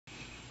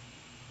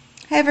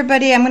Hi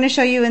everybody, I'm going to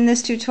show you in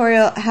this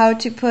tutorial how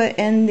to put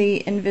in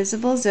the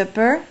invisible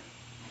zipper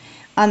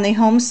on the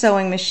home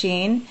sewing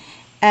machine,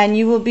 and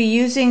you will be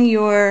using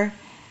your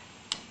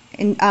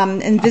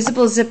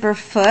invisible zipper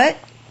foot.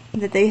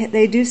 That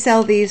they do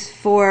sell these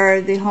for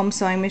the home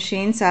sewing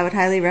machine, so I would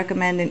highly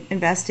recommend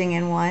investing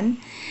in one.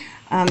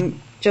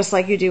 Just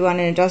like you do on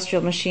an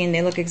industrial machine,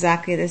 they look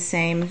exactly the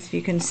same. As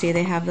you can see,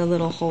 they have the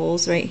little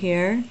holes right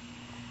here,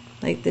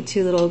 like the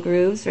two little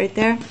grooves right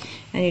there,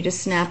 and you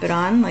just snap it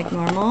on like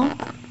normal.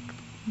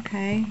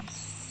 Okay,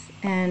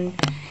 and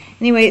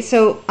anyway,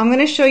 so I'm going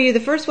to show you, the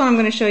first one I'm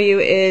going to show you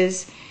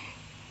is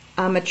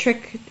a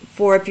trick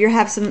for if you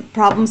have some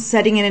problems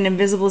setting in an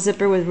invisible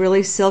zipper with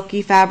really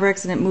silky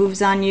fabrics and it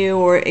moves on you,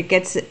 or it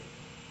gets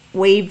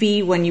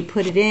wavy when you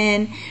put it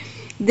in.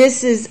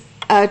 This is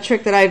a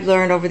trick that I've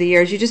learned over the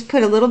years. You just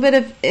put a little bit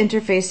of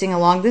interfacing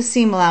along the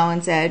seam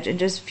allowance edge and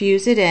just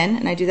fuse it in,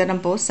 and I do that on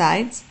both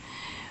sides.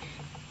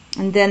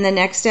 And then the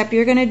next step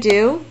you're going to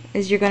do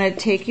is you're going to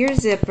take your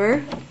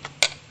zipper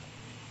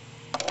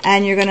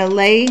and you're going to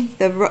lay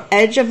the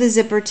edge of the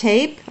zipper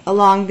tape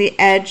along the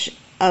edge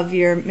of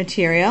your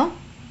material,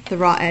 the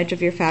raw edge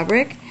of your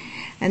fabric,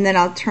 and then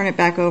I'll turn it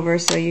back over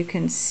so you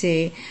can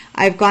see.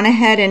 I've gone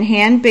ahead and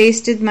hand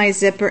basted my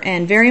zipper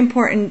in. Very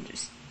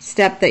important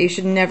step that you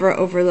should never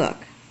overlook.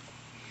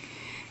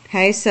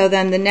 Okay, so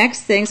then the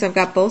next thing, so I've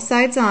got both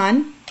sides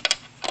on.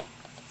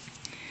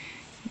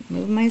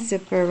 Move my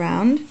zipper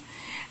around.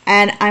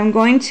 And I'm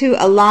going to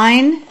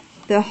align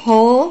the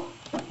hole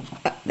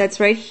that's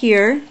right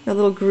here, the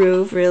little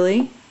groove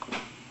really,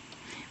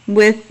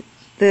 with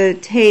the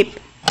tape,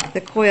 the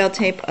coil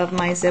tape of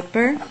my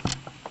zipper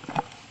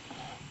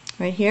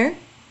right here.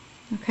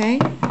 Okay,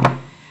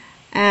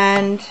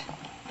 and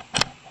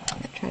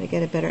I'll try to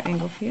get a better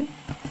angle for you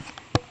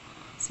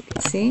so you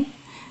can see.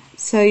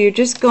 So you're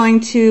just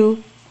going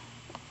to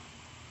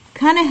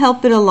kind of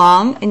help it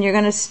along, and you're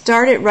going to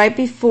start it right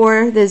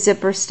before the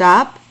zipper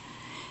stop.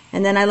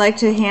 And then I like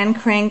to hand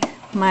crank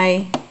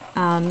my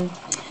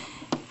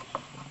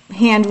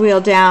hand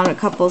wheel down a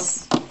couple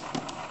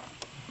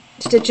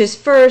stitches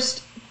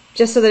first,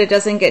 just so that it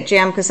doesn't get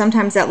jammed, because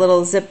sometimes that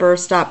little zipper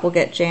stop will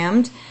get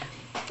jammed.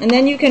 And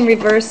then you can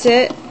reverse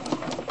it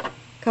a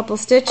couple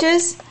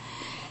stitches.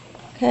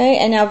 Okay,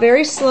 and now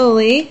very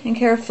slowly and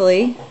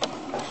carefully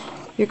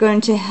you're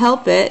going to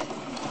help it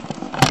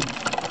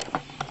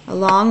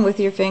along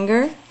with your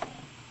finger.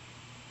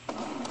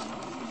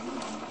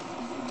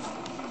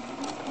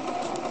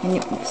 And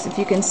if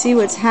you can see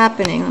what's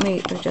happening, let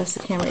me adjust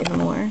the camera even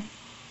more.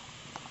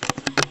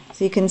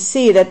 So you can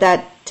see that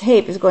that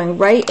tape is going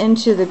right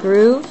into the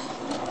groove,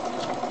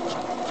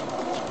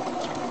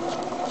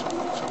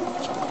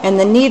 and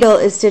the needle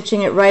is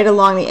stitching it right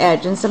along the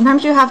edge. And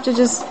sometimes you have to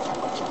just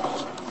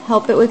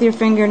help it with your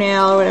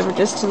fingernail or whatever,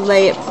 just to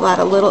lay it flat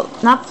a little,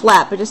 not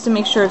flat, but just to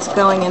make sure it's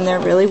going in there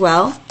really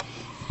well.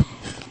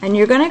 And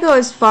you're going to go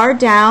as far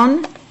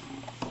down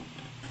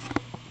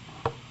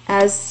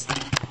as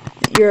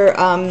your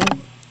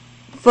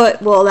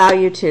foot will allow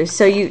you to.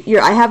 So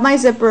I have my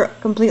zipper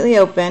completely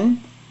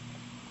open,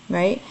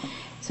 right?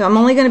 So I'm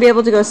only going to be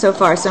able to go so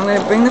far. So I'm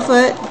going to bring the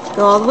foot,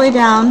 go all the way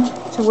down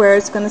to where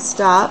it's going to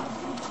stop.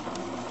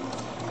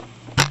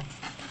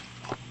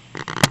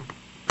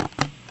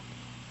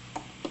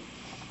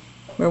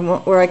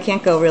 Where I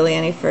can't go really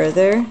any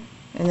further.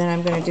 And then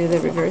I'm going to do the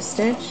reverse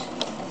stitch.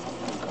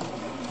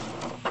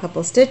 A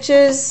couple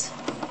stitches.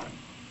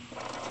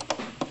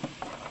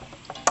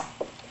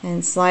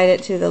 And slide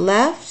it to the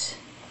left,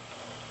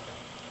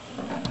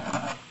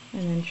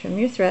 and then trim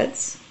your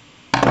threads.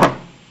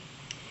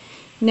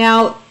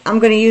 Now I'm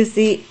going to use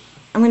the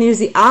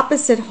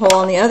opposite hole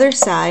on the other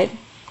side,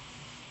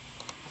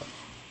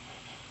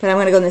 but I'm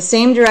going to go in the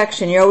same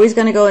direction. You're always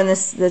going to go in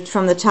this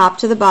from the top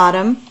to the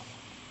bottom,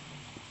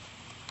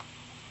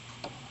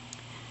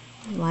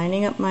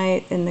 lining up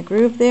in the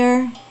groove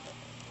there.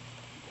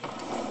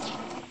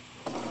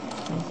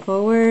 Go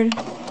forward.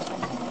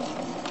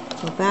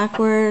 Go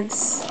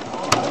backwards.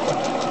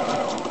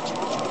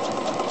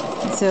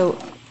 And so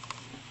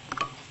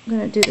I'm going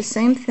to do the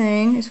same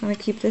thing. I just want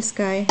to keep this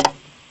guy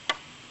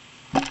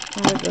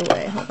out of the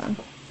way. Hold on.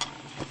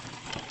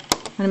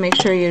 I want to make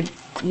sure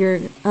your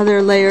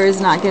other layer is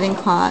not getting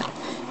caught.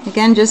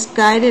 Again, just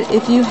guide it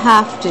if you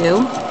have to.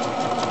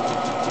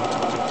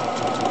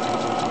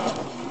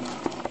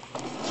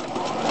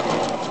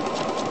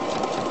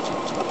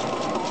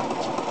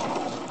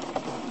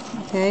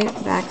 Okay,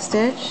 back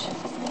stitch.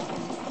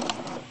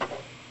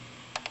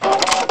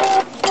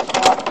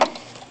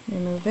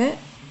 Remove it.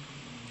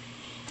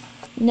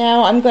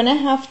 Now I'm going to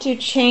have to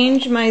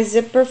change my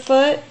zipper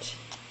foot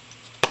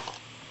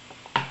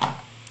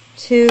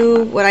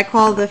to what I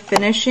call the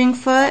finishing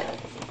foot.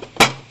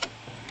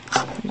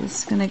 I'm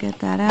just going to get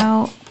that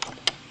out.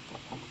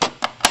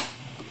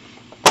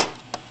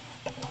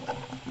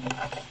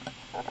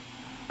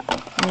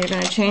 And you're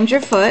going to change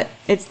your foot.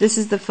 This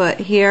is the foot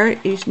here.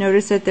 You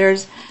notice that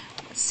there's,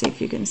 let's see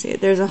if you can see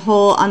it, there's a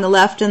hole on the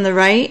left and the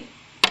right.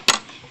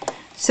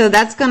 So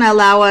that's going to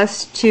allow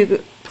us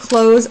to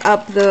close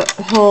up the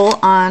hole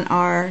on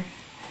our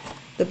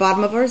the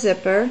bottom of our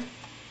zipper.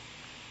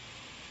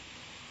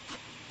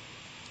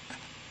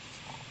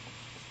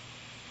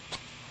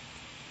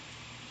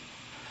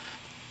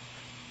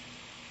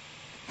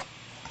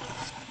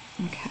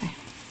 Okay.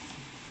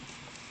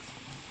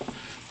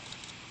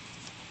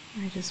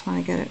 I just want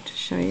to get it to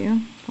show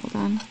you. Hold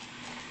on.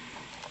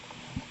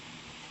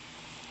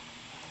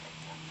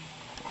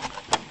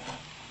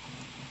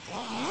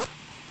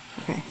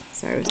 Okay,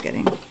 sorry, I was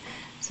getting.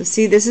 So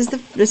see, this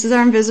is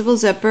our invisible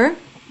zipper.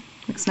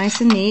 Looks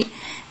nice and neat.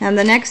 Now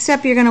the next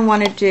step you're going to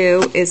want to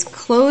do is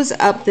close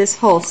up this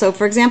hole. So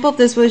for example, if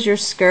this was your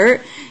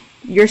skirt,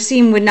 your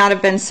seam would not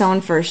have been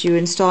sewn first. You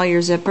install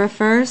your zipper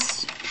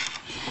first.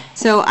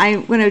 So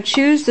I'm going to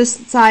choose this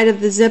side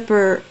of the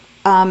zipper,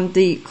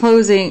 the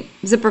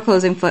zipper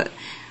closing foot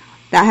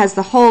that has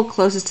the hole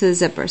closest to the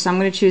zipper. So I'm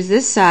going to choose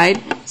this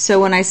side. So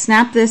when I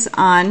snap this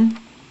on,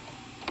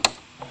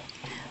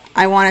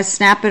 I want to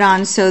snap it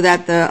on so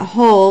that the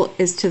hole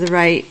is to the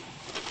right.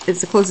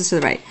 It's the closest to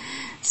the right.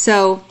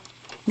 So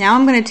now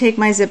I'm going to take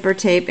my zipper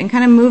tape and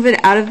kind of move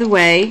it out of the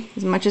way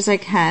as much as I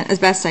can, as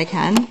best I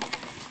can.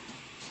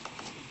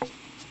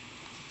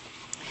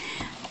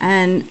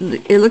 And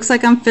it looks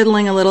like I'm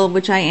fiddling a little,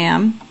 which I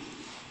am,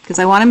 because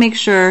I want to make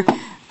sure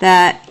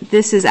that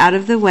this is out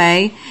of the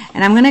way.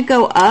 And I'm going to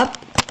go up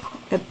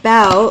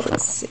about,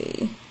 let's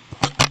see,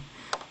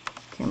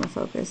 camera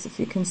focus, if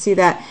you can see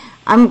that.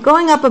 I'm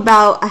going up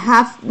about a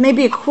half,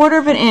 maybe a quarter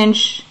of an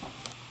inch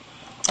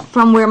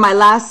from where my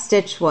last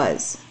stitch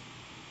was.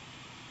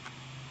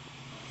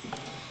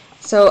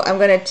 So I'm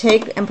going to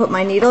take and put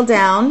my needle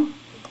down.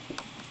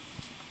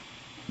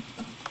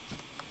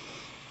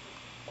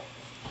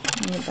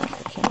 Let me back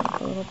the camera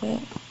up a little bit.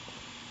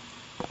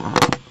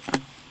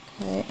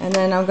 Okay, and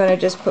then I'm going to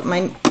just put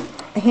my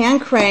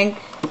hand crank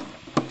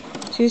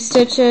 2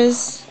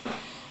 stitches,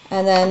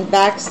 and then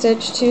back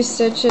stitch 2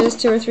 stitches,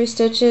 2 or 3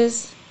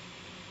 stitches.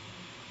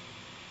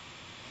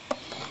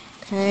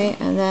 Okay,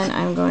 and then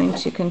I'm going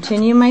to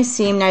continue my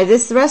seam. Now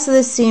the rest of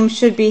the seam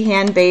should be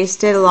hand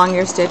basted along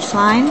your stitch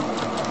line.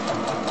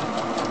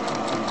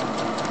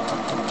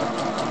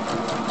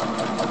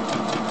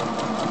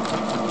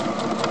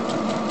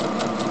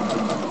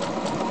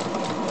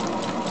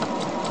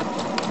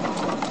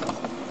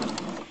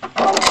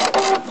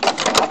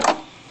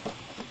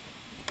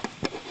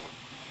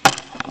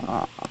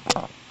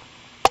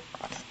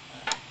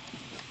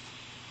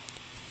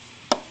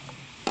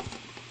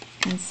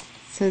 And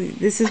so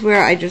this is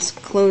where I just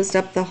closed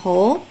up the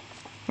hole,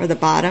 or the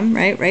bottom,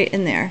 right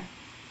in there.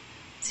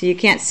 So you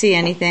can't see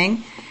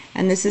anything.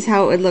 And this is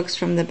how it looks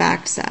from the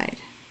back side.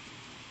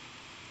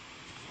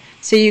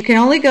 So you can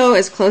only go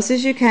as close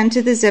as you can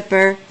to the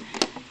zipper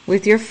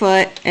with your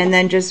foot, and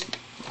then just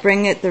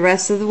bring it the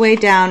rest of the way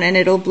down, and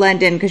it'll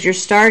blend in because you're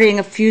starting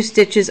a few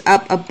stitches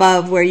up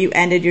above where you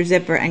ended your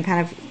zipper and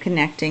kind of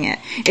connecting it.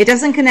 It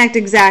doesn't connect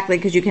exactly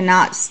because you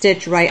cannot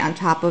stitch right on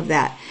top of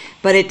that,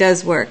 but it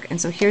does work. And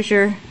so here's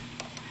your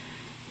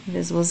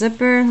invisible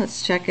zipper.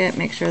 Let's check it,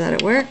 make sure that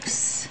it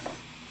works.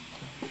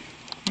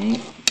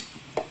 Okay.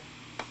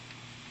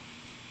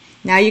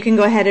 Now you can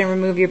go ahead and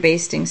remove your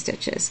basting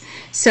stitches.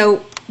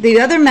 So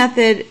the other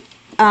method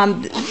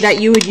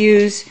that you would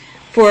use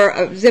for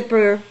a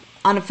zipper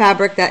on a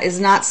fabric that is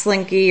not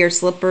slinky or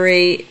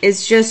slippery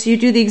is just you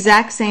do the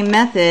exact same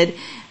method,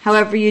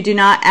 however you do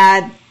not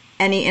add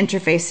any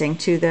interfacing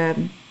to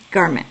the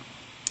garment.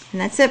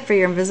 And that's it for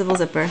your invisible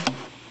zipper.